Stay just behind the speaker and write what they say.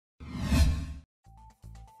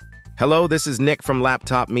Hello, this is Nick from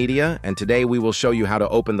Laptop Media, and today we will show you how to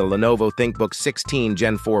open the Lenovo ThinkBook 16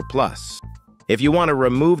 Gen 4 Plus. If you want to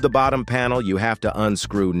remove the bottom panel, you have to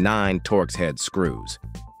unscrew 9 Torx head screws.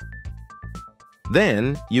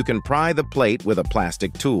 Then, you can pry the plate with a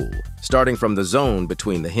plastic tool, starting from the zone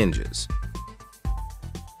between the hinges.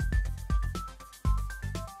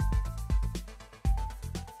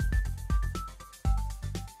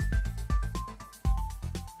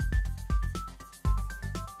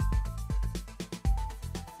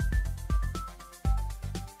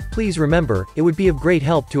 Please remember, it would be of great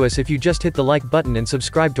help to us if you just hit the like button and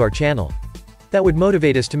subscribe to our channel. That would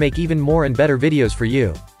motivate us to make even more and better videos for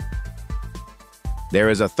you. There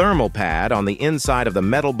is a thermal pad on the inside of the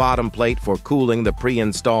metal bottom plate for cooling the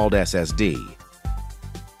pre-installed SSD.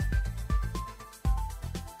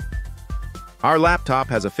 Our laptop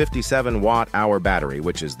has a 57 watt-hour battery,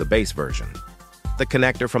 which is the base version. The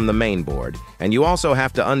connector from the main board, and you also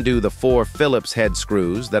have to undo the 4 Phillips head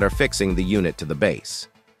screws that are fixing the unit to the base.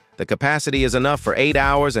 The capacity is enough for 8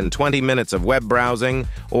 hours and 20 minutes of web browsing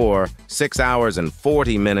or 6 hours and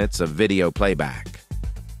 40 minutes of video playback.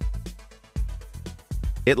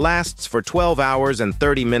 It lasts for 12 hours and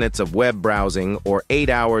 30 minutes of web browsing or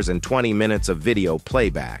 8 hours and 20 minutes of video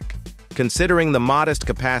playback. Considering the modest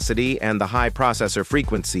capacity and the high processor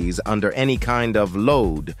frequencies under any kind of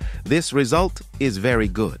load, this result is very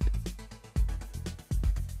good.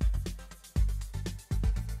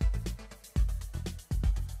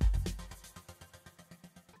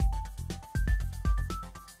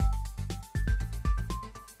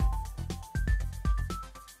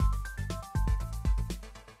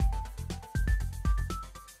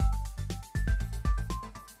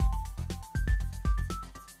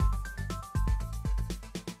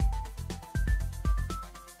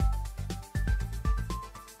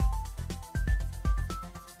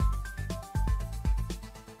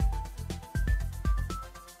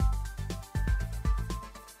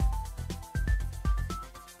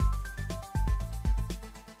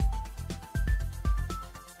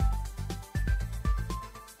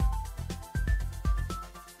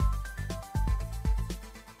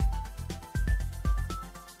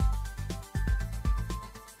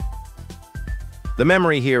 The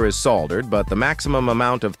memory here is soldered, but the maximum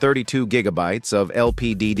amount of 32 gigabytes of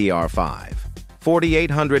LPDDR5.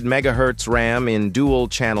 4800 MHz RAM in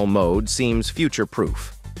dual-channel mode seems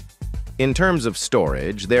future-proof. In terms of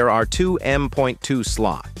storage, there are 2 M.2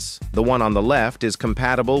 slots. The one on the left is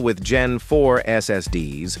compatible with Gen 4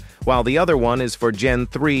 SSDs, while the other one is for Gen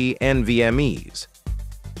 3 NVMEs.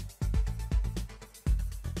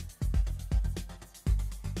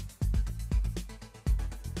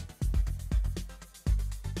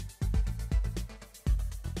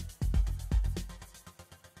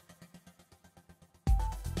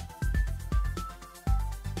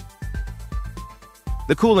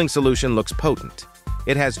 The cooling solution looks potent.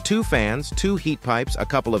 It has 2 fans, 2 heat pipes, a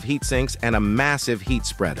couple of heat sinks, and a massive heat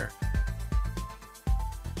spreader.